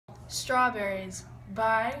Strawberries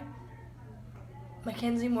by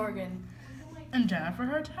Mackenzie Morgan. And Jennifer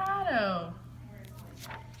Hurtado.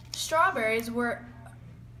 Strawberries were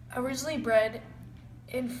originally bred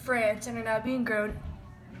in France and are now being grown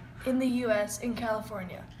in the U.S. in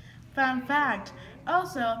California. Fun fact,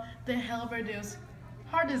 also they help reduce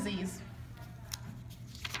heart disease.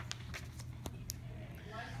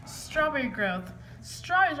 Strawberry growth.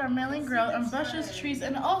 Strawberries are mainly grown on bushes, trees,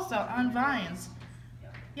 and also on vines.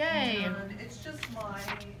 Yay!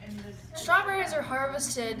 Strawberries are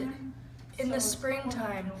harvested in the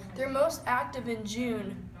springtime. They're most active in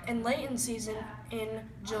June and late in season in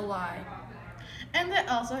July. And they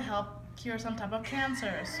also help cure some type of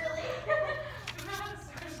cancers.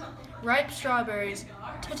 Ripe strawberries.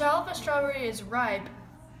 To tell if a strawberry is ripe,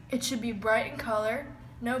 it should be bright in color,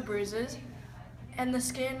 no bruises, and the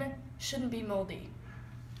skin shouldn't be moldy.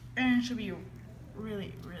 And it should be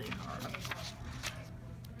really, really hard.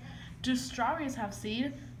 Do strawberries have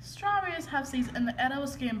seed? Strawberries have seeds in the edible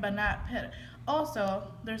skin but not pit.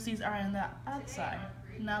 Also, their seeds are in the outside,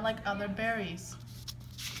 not like other berries.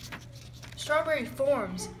 Strawberry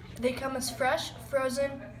forms. They come as fresh,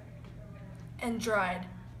 frozen, and dried.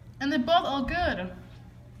 And they both are good.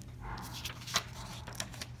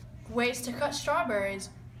 Ways to cut strawberries.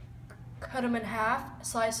 Cut them in half,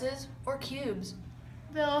 slices, or cubes.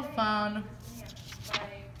 They're fun.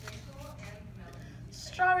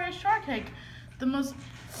 Strawberry shortcake, the most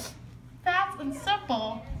fast and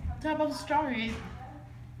simple type of strawberry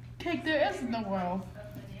cake there is in the world.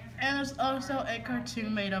 And there's also a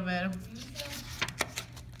cartoon made of it.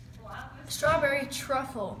 Strawberry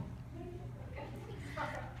truffle.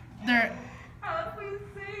 They're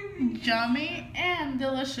yummy and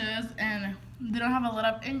delicious, and they don't have a lot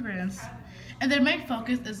of ingredients. And their main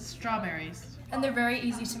focus is strawberries. And they're very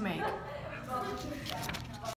easy to make.